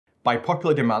By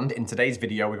popular demand, in today's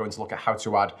video, we're going to look at how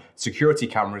to add security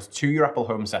cameras to your Apple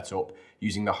Home setup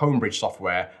using the HomeBridge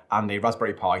software and a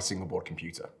Raspberry Pi single board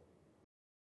computer.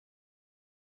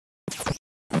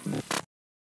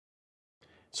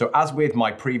 So as with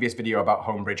my previous video about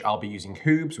HomeBridge, I'll be using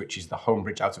HOOBS, which is the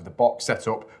HomeBridge out of the box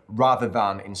setup, rather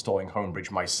than installing HomeBridge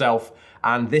myself.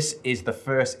 And this is the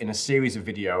first in a series of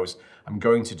videos I'm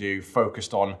going to do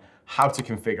focused on how to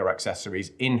configure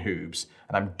accessories in HOOBS,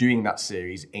 and I'm doing that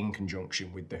series in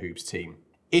conjunction with the HOOBS team.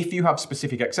 If you have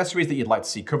specific accessories that you'd like to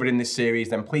see covered in this series,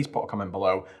 then please put a comment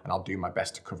below and I'll do my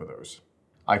best to cover those.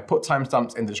 I've put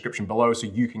timestamps in the description below so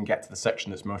you can get to the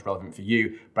section that's most relevant for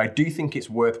you, but I do think it's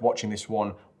worth watching this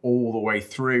one all the way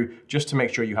through just to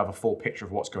make sure you have a full picture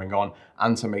of what's going on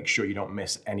and to make sure you don't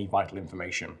miss any vital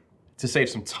information. To save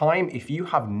some time, if you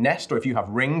have Nest or if you have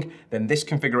Ring, then this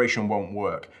configuration won't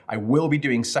work. I will be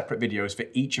doing separate videos for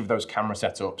each of those camera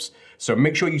setups, so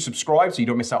make sure you subscribe so you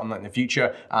don't miss out on that in the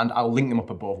future, and I'll link them up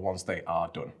above once they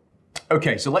are done.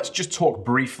 Okay, so let's just talk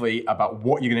briefly about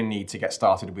what you're going to need to get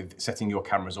started with setting your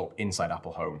cameras up inside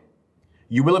Apple Home.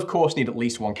 You will of course need at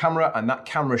least one camera, and that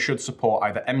camera should support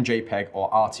either MJPEG or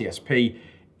RTSP.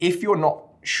 If you're not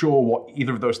sure what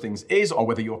either of those things is or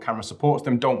whether your camera supports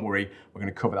them, don't worry, we're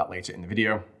going to cover that later in the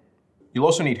video. You'll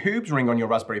also need HOOBS running on your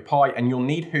Raspberry Pi, and you'll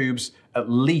need HOOBS at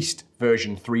least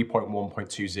version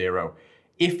 3.1.20.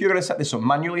 If you're going to set this up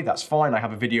manually, that's fine. I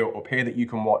have a video up here that you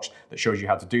can watch that shows you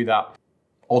how to do that.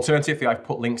 Alternatively, I've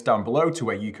put links down below to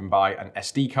where you can buy an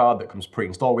SD card that comes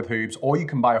pre-installed with HOOBS, or you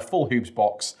can buy a full HOOBS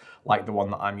box like the one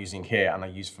that I'm using here and I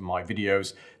use for my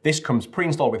videos. This comes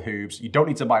pre-installed with HOOBS. You don't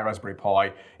need to buy a Raspberry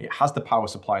Pi. It has the power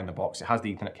supply in the box. It has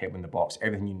the Ethernet cable in the box.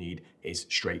 Everything you need is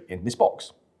straight in this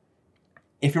box.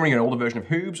 If you're running an older version of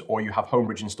HOOBS or you have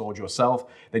HomeBridge installed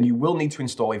yourself, then you will need to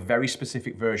install a very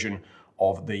specific version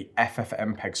of the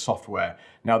FFMPEG software.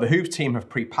 Now, the HOOBS team have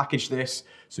pre-packaged this,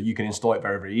 so you can install it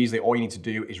very, very easily. All you need to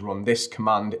do is run this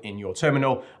command in your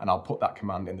terminal, and I'll put that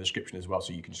command in the description as well,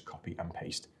 so you can just copy and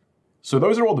paste. So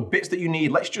those are all the bits that you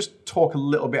need. Let's just talk a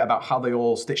little bit about how they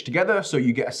all stitch together so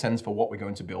you get a sense for what we're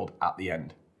going to build at the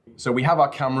end. So we have our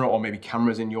camera, or maybe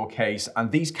cameras in your case,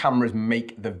 and these cameras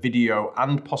make the video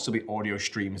and possibly audio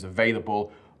streams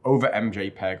available over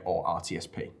MJPEG or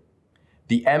RTSP.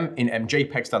 The M in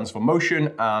MJPEG stands for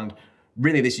motion, and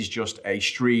really this is just a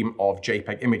stream of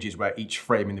JPEG images where each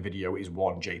frame in the video is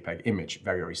one JPEG image.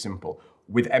 Very, very simple.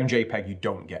 With MJPEG, you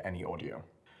don't get any audio.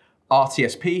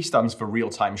 RTSP stands for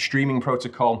real-time streaming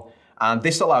protocol, and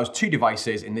this allows two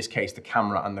devices, in this case the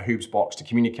camera and the HOOBS box, to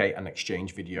communicate and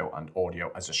exchange video and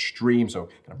audio as a stream, so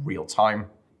kind of real time.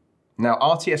 Now,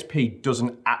 RTSP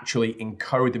doesn't actually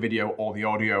encode the video or the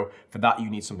audio. For that,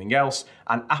 you need something else,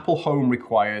 and Apple Home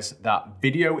requires that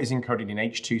video is encoded in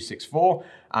H.264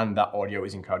 and that audio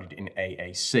is encoded in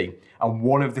AAC. And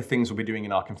one of the things we'll be doing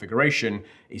in our configuration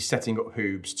is setting up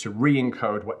HOOBS to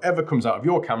re-encode whatever comes out of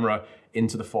your camera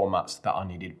into the formats that are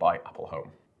needed by Apple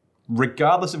Home.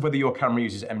 Regardless of whether your camera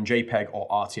uses MJPEG or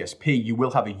RTSP, you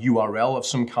will have a URL of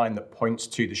some kind that points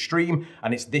to the stream,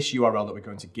 and it's this URL that we're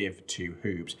going to give to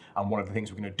HOOBS. And one of the things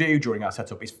we're going to do during our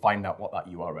setup is find out what that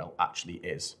URL actually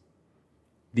is.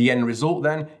 The end result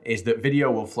then is that video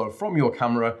will flow from your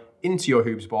camera into your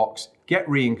HOOBS box, get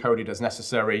re-encoded as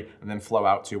necessary, and then flow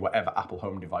out to whatever Apple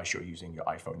Home device you're using, your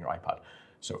iPhone, your iPad,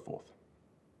 so forth.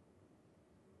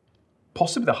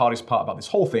 Possibly the hardest part about this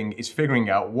whole thing is figuring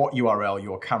out what URL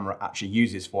your camera actually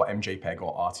uses for MJPEG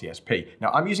or RTSP.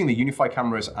 Now, I'm using the Unify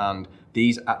cameras, and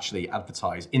these actually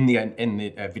advertise in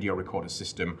the video recorder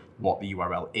system what the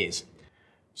URL is.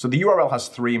 So the URL has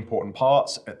three important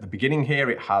parts. At the beginning here,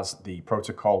 it has the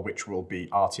protocol, which will be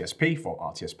RTSP for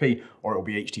RTSP, or it will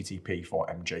be HTTP for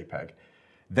MJPEG.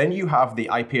 Then you have the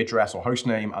IP address or host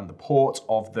name and the port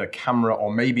of the camera,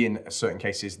 or maybe in certain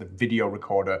cases, the video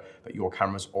recorder that your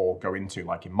cameras all go into,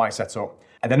 like in my setup.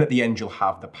 And then at the end, you'll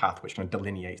have the path, which kind of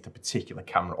delineates the particular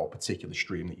camera or particular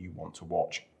stream that you want to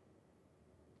watch.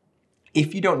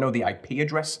 If you don't know the IP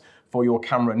address for your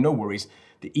camera, no worries.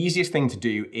 The easiest thing to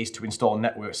do is to install a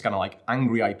network scanner like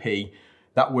Angry IP.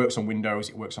 That works on Windows,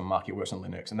 it works on Mac, it works on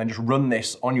Linux, and then just run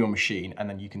this on your machine, and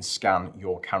then you can scan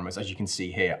your cameras. As you can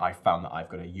see here, I found that I've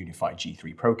got a Unify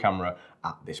G3 Pro camera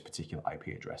at this particular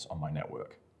IP address on my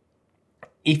network.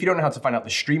 If you don't know how to find out the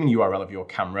streaming URL of your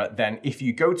camera, then if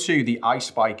you go to the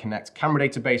iSpy Connect camera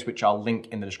database, which I'll link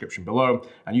in the description below,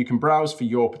 and you can browse for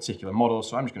your particular model.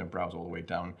 So I'm just gonna browse all the way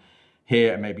down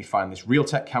here and maybe find this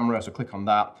Realtek camera, so click on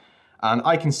that. And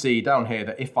I can see down here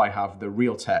that if I have the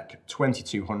Realtek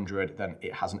 2200, then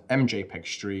it has an MJPEG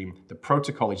stream, the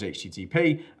protocol is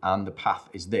HTTP, and the path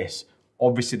is this.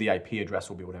 Obviously the IP address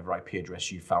will be whatever IP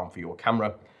address you found for your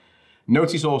camera.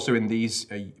 Notice also in these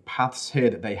paths here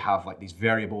that they have like these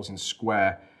variables in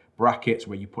square brackets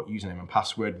where you put username and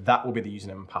password. That will be the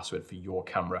username and password for your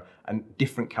camera, and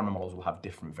different camera models will have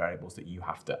different variables that you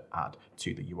have to add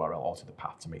to the URL or to the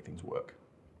path to make things work.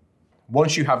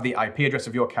 Once you have the IP address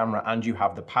of your camera and you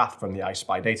have the path from the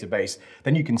iSpy database,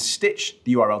 then you can stitch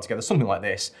the URL together, something like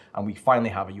this, and we finally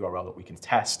have a URL that we can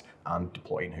test and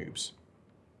deploy in HOOBS.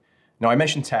 Now, I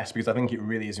mentioned test because I think it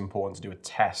really is important to do a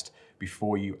test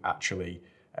before you actually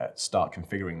start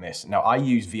configuring this. Now, I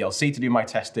use VLC to do my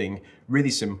testing. Really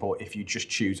simple. If you just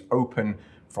choose open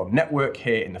from network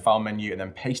here in the file menu and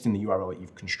then paste in the URL that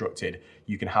you've constructed,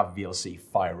 you can have VLC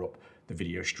fire up the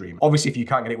video stream. Obviously, if you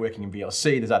can't get it working in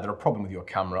VLC, there's either a problem with your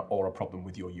camera or a problem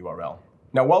with your URL.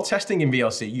 Now, while testing in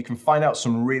VLC, you can find out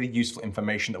some really useful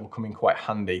information that will come in quite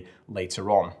handy later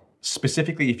on.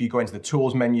 Specifically, if you go into the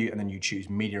tools menu and then you choose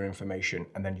media information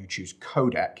and then you choose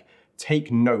codec,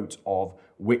 take note of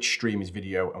which stream is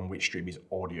video and which stream is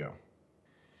audio.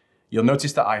 You'll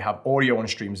notice that I have audio on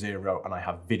stream 0 and I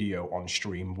have video on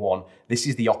stream 1. This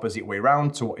is the opposite way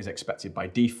around to what is expected by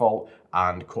default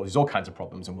and causes all kinds of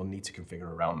problems, and we'll need to configure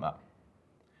around that.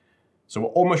 So we're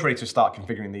almost ready to start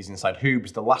configuring these inside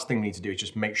HOOBS. The last thing we need to do is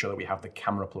just make sure that we have the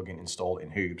camera plugin installed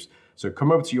in HOOBS. So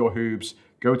come over to your HOOBS,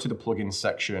 go to the plugins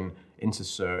section, into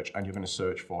search, and you're going to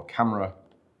search for camera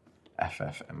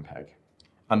FFMPEG.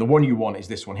 And the one you want is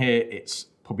this one here. It's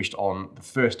published on the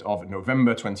 1st of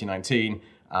November 2019,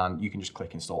 and you can just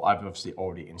click install. I've obviously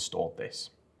already installed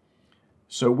this.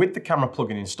 So with the camera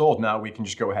plugin installed now, we can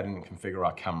just go ahead and configure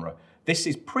our camera. This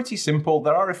is pretty simple.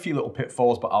 There are a few little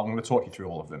pitfalls, but I'm going to talk you through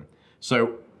all of them.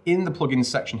 So in the plugins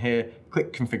section here,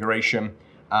 click configuration,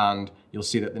 and you'll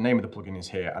see that the name of the plugin is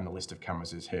here and the list of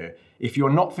cameras is here. If you're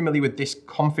not familiar with this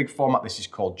config format, this is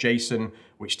called JSON,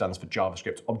 which stands for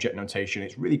JavaScript Object Notation.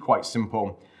 It's really quite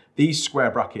simple. These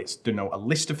square brackets denote a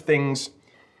list of things.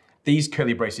 These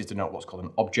curly braces denote what's called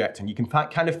an object, and you can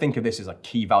kind of think of this as a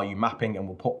key value mapping, and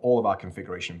we'll put all of our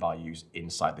configuration values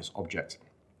inside this object.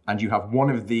 And you have one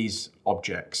of these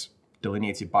objects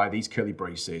delineated by these curly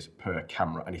braces per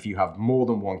camera. And if you have more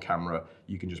than one camera,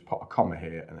 you can just put a comma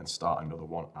here and then start another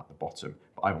one at the bottom.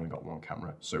 But I've only got one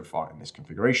camera so far in this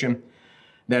configuration.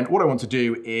 Then what I want to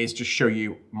do is just show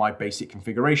you my basic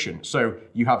configuration. So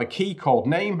you have a key called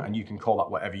name, and you can call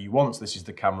that whatever you want. So this is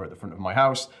the camera at the front of my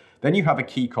house. Then you have a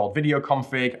key called video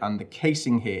config, and the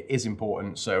casing here is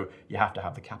important. So you have to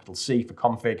have the capital C for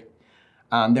config.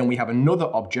 And then we have another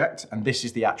object, and this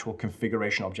is the actual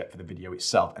configuration object for the video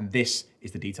itself. And this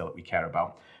is the detail that we care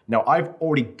about. Now, I've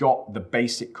already got the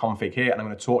basic config here, and I'm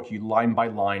going to talk you line by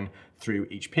line through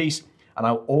each piece. And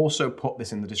I'll also put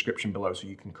this in the description below so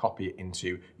you can copy it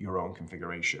into your own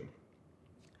configuration.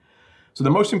 So the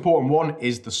most important one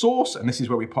is the source, and this is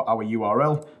where we put our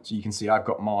URL. So you can see I've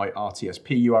got my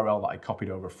RTSP URL that I copied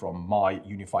over from my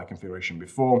Unify configuration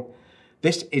before.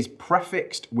 This is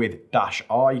prefixed with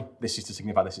 -i. This is to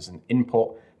signify this is an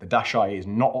input. The -i is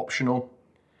not optional.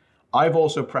 I've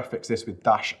also prefixed this with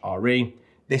 -re.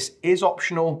 This is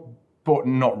optional, but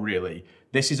not really.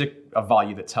 This is a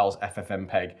value that tells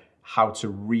FFmpeg how to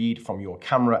read from your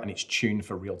camera, and it's tuned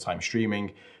for real-time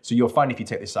streaming. So you'll find if you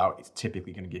take this out, it's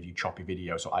typically going to give you choppy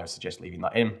video, so I would suggest leaving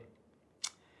that in.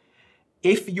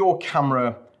 If your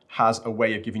camera has a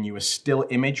way of giving you a still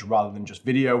image rather than just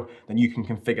video, then you can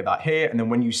configure that here. And then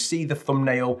when you see the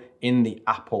thumbnail in the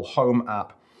Apple Home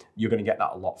app, you're going to get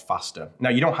that a lot faster. Now,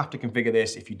 you don't have to configure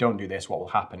this. If you don't do this, what will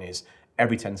happen is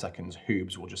every 10 seconds,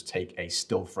 HOOBS will just take a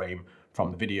still frame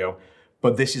from the video.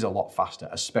 But this is a lot faster,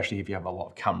 especially if you have a lot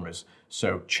of cameras.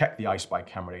 So check the iSpy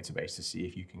camera database to see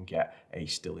if you can get a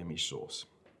still image source.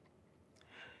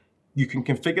 You can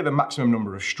configure the maximum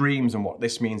number of streams, and what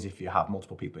this means if you have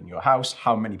multiple people in your house,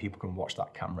 how many people can watch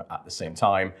that camera at the same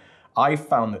time. I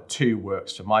found that 2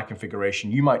 works for my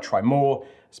configuration. You might try more,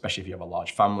 especially if you have a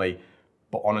large family,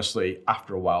 but honestly,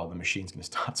 after a while, the machine's gonna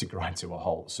start to grind to a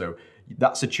halt. So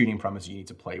that's a tuning parameter you need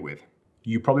to play with.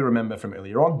 You probably remember from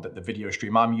earlier on that the video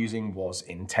stream I'm using was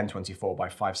in 1024 by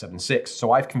 576.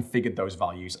 So I've configured those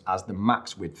values as the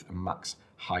max width and max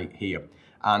height here.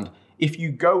 And if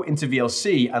you go into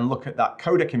VLC and look at that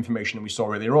codec information that we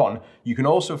saw earlier on, you can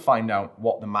also find out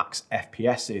what the max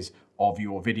FPS is of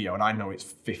your video. And I know it's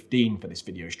 15 for this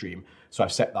video stream, so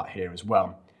I've set that here as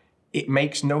well. It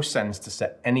makes no sense to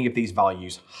set any of these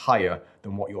values higher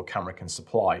than what your camera can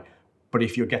supply. But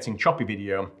if you're getting choppy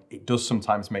video, it does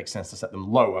sometimes make sense to set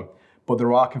them lower, but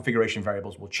there are configuration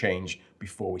variables will change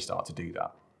before we start to do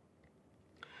that.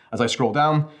 As I scroll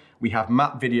down, we have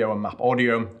map video and map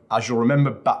audio. As you'll remember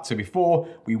back to before,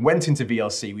 we went into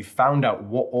VLC, we found out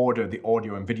what order the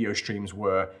audio and video streams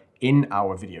were in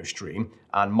our video stream,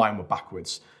 and mine were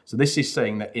backwards. So this is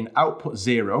saying that in output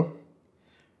 0,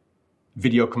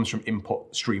 video comes from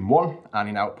input stream 1, and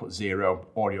in output 0,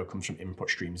 audio comes from input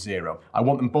stream 0. I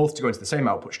want them both to go into the same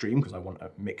output stream because I want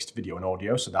a mixed video and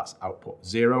audio, so that's output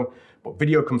 0. But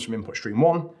video comes from input stream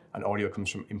 1, and audio comes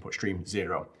from input stream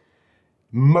 0.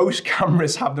 Most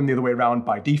cameras have them the other way around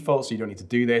by default, so you don't need to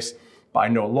do this. But I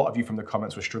know a lot of you from the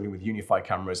comments were struggling with unified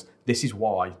cameras. This is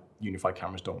why unified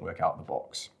cameras don't work out of the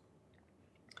box.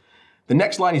 The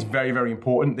next line is very, very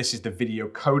important. This is the video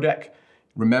codec.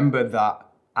 Remember that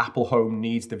Apple Home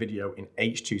needs the video in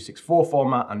H.264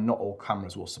 format, and not all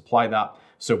cameras will supply that.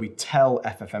 So we tell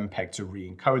FFmpeg to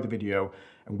re-encode the video,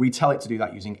 and we tell it to do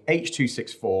that using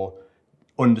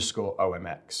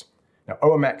H.264_OMX. Now,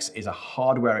 OMX is a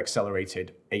hardware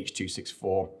accelerated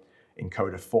H.264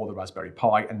 encoder for the Raspberry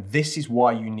Pi, and this is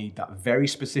why you need that very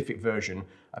specific version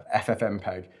of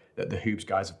FFmpeg that the HOOBS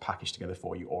guys have packaged together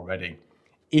for you already.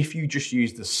 If you just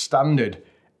use the standard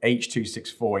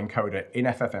H.264 encoder in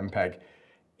FFmpeg,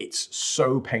 it's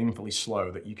so painfully slow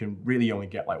that you can really only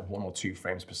get like 1 or 2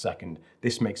 frames per second.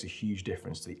 This makes a huge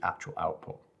difference to the actual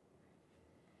output.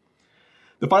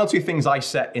 The final 2 things I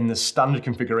set in the standard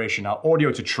configuration are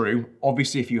audio to true.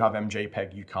 Obviously, if you have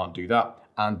MJPEG, you can't do that,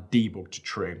 and debug to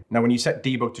true. Now, when you set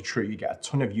debug to true, you get a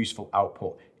ton of useful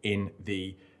output in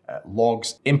the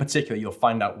logs. In particular, you'll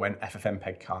find out when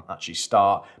FFmpeg can't actually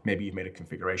start. Maybe you've made a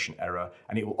configuration error,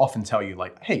 and it will often tell you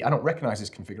like, hey, I don't recognize this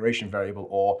configuration variable,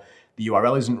 or the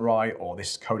URL isn't right, or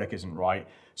this codec isn't right.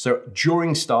 So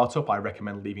during startup, I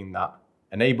recommend leaving that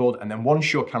enabled, and then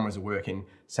once your cameras are working,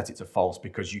 set it to false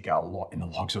because you get a lot in the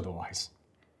logs otherwise.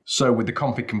 So with the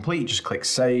config complete, just click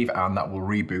save, and that will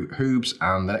reboot HOOBS,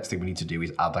 and the next thing we need to do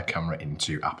is add that camera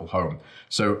into Apple Home.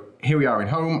 So here we are in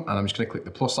Home, and I'm just going to click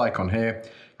the plus icon here,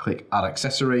 click add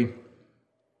accessory.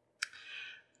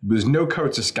 There's no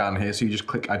code to scan here, so you just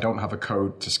click I don't have a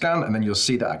code to scan, and then you'll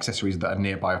see that accessories that are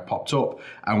nearby have popped up,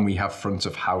 and we have front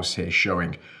of house here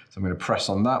showing. So I'm going to press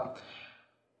on that.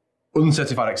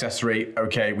 Uncertified accessory,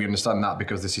 okay, we understand that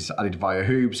because this is added via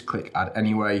HOOBS. Click add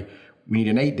anyway. We need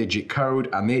an 8-digit code,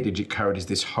 and the 8-digit code is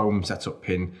this home setup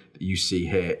pin that you see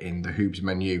here in the HOOBS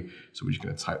menu. So we're just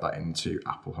going to type that into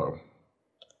Apple Home.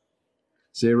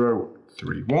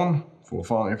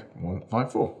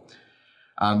 031455154.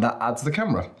 And that adds the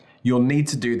camera. You'll need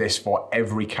to do this for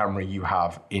every camera you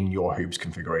have in your HOOBS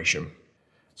configuration.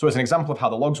 So as an example of how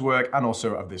the logs work and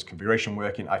also of this configuration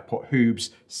working, I've put HOOBS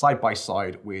side by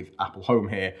side with Apple Home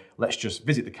here. Let's just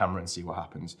visit the camera and see what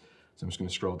happens. So I'm just going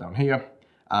to scroll down here,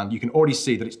 and you can already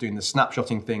see that it's doing the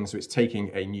snapshotting thing. So it's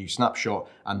taking a new snapshot,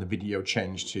 and the video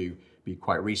changed to be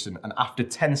quite recent. And after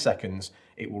 10 seconds,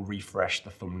 it will refresh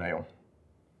the thumbnail.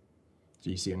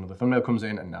 So you see another thumbnail comes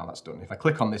in, and now that's done. If I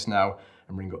click on this now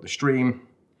and bring up the stream,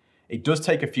 it does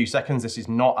take a few seconds. This is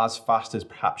not as fast as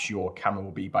perhaps your camera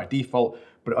will be by default,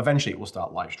 but eventually it will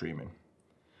start live streaming.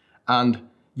 And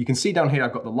you can see down here,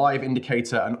 I've got the live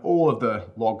indicator, and all of the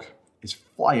log is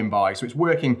flying by. So it's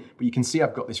working, but you can see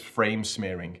I've got this frame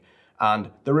smearing. And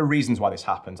there are reasons why this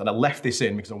happens. And I left this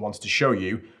in because I wanted to show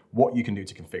you what you can do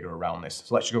to configure around this.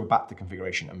 So let's just go back to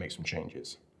configuration and make some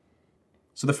changes.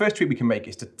 So the first tweak we can make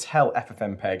is to tell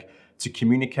FFmpeg to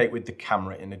communicate with the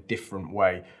camera in a different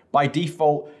way. By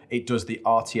default, it does the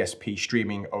RTSP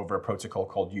streaming over a protocol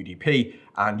called UDP,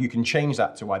 and you can change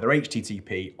that to either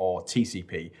HTTP or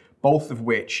TCP, both of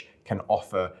which can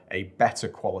offer a better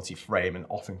quality frame and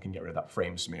often can get rid of that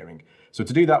frame smearing. So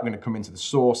to do that, we're going to come into the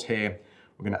source here.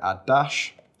 We're going to add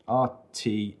dash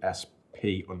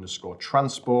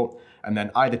RTSP_transport, and then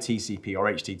either TCP or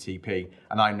HTTP,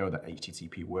 and I know that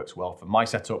HTTP works well for my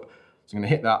setup. So I'm going to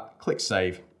hit that, click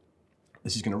save.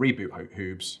 This is going to reboot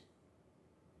HOOBS.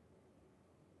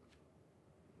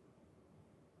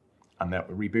 And then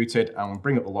we're rebooted, and we'll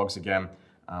bring up the logs again.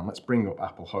 Let's bring up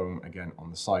Apple Home again on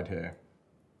the side here.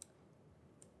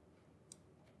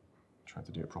 Try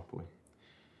to do it properly.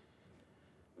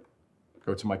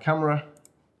 Go to my camera,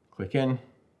 click in.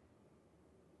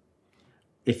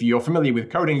 If you're familiar with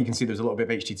coding, you can see there's a little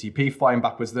bit of HTTP flying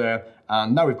backwards there.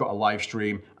 And now we've got a live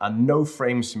stream and no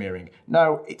frame smearing.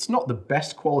 Now, it's not the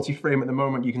best quality frame at the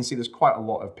moment. You can see there's quite a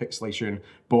lot of pixelation,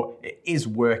 but it is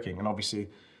working. And obviously,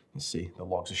 you see the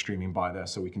logs are streaming by there,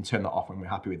 so we can turn that off when we're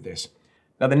happy with this.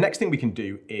 Now, the next thing we can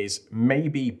do is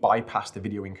maybe bypass the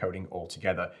video encoding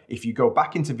altogether. If you go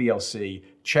back into VLC,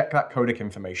 check that codec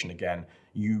information again,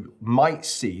 you might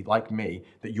see, like me,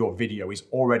 that your video is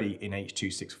already in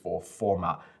H.264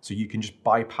 format. So you can just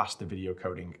bypass the video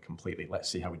coding completely. Let's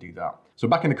see how we do that. So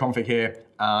back in the config here,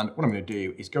 and what I'm going to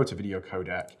do is go to video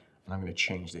codec, and I'm going to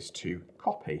change this to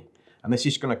copy. and this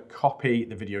is going to copy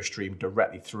the video stream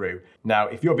directly through. Now,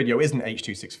 if your video isn't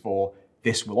H.264,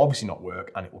 this will obviously not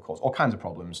work and it will cause all kinds of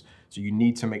problems. So you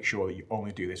need to make sure that you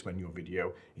only do this when your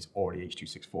video is already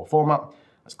H.264 format.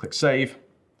 Let's click save.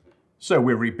 So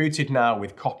we're rebooted now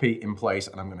with copy in place,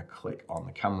 and I'm going to click on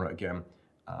the camera again.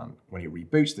 When it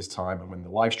reboots this time and when the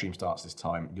live stream starts this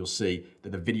time, you'll see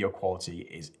that the video quality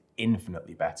is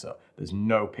infinitely better. There's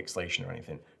no pixelation or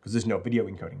anything because there's no video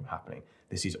encoding happening.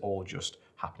 This is all just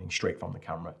happening straight from the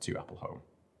camera to Apple Home.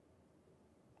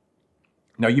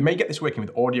 Now you may get this working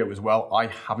with audio as well. I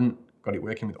haven't got it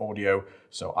working with audio,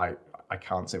 so I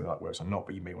can't say whether that works or not,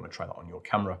 but you may want to try that on your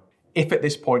camera. If at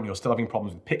this point you're still having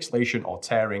problems with pixelation or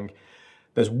tearing,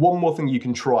 there's one more thing you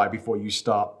can try before you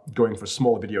start going for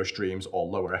smaller video streams or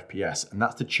lower FPS, and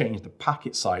that's to change the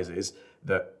packet sizes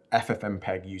that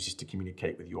FFMPEG uses to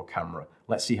communicate with your camera.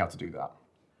 Let's see how to do that.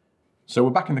 So we're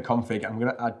back in the config. I'm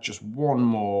going to add just one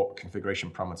more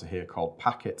configuration parameter here called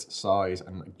packet size,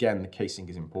 and again, the casing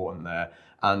is important there.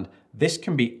 And this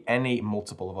can be any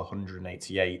multiple of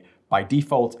 188. By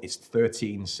default, it's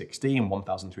 1316,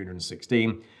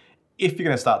 1316. If you're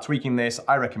going to start tweaking this,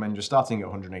 I recommend just starting at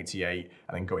 188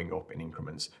 and then going up in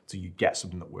increments till you get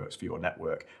something that works for your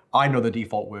network. I know the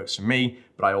default works for me,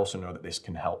 but I also know that this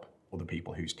can help other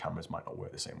people whose cameras might not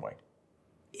work the same way.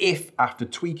 If after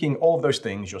tweaking all of those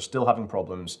things, you're still having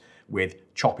problems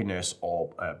with choppiness or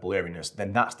blurriness,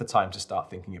 then that's the time to start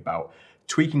thinking about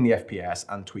tweaking the FPS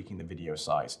and tweaking the video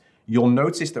size. You'll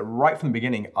notice that right from the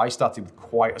beginning, I started with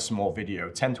quite a small video,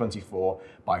 1024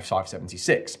 by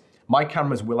 576. My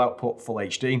cameras will output full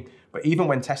HD, but even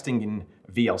when testing in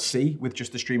VLC with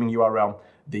just the streaming URL,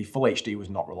 the full HD was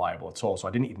not reliable at all, so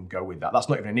I didn't even go with that. That's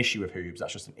not even an issue with HOOBS,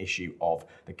 that's just an issue of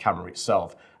the camera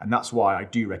itself. And that's why I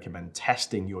do recommend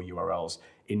testing your URLs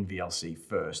in VLC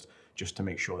first, just to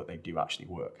make sure that they do actually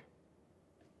work.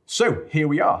 So here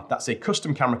we are. That's a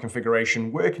custom camera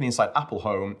configuration working inside Apple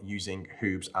Home using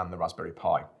HOOBS and the Raspberry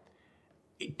Pi.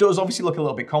 It does obviously look a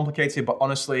little bit complicated, but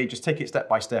honestly, just take it step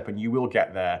by step and you will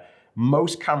get there.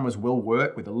 Most cameras will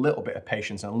work with a little bit of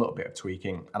patience and a little bit of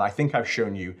tweaking. And I think I've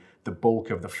shown you the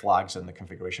bulk of the flags and the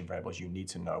configuration variables you need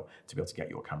to know to be able to get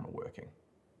your camera working.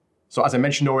 So as I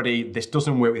mentioned already, this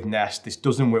doesn't work with Nest, this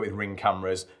doesn't work with Ring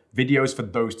cameras. Videos for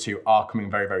those two are coming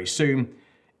very, very soon.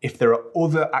 If there are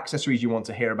other accessories you want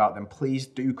to hear about, then please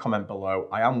do comment below.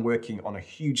 I am working on a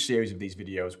huge series of these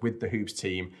videos with the HOOBS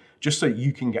team, just so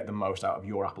you can get the most out of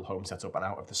your Apple Home setup and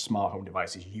out of the smart home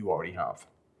devices you already have.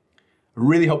 I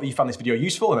really hope that you found this video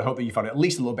useful, and I hope that you found it at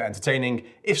least a little bit entertaining.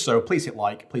 If so, please hit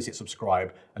like, please hit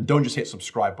subscribe, and don't just hit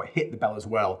subscribe, but hit the bell as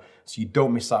well, so you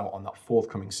don't miss out on that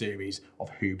forthcoming series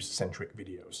of HOOBS-centric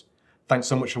videos. Thanks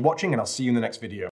so much for watching, and I'll see you in the next video.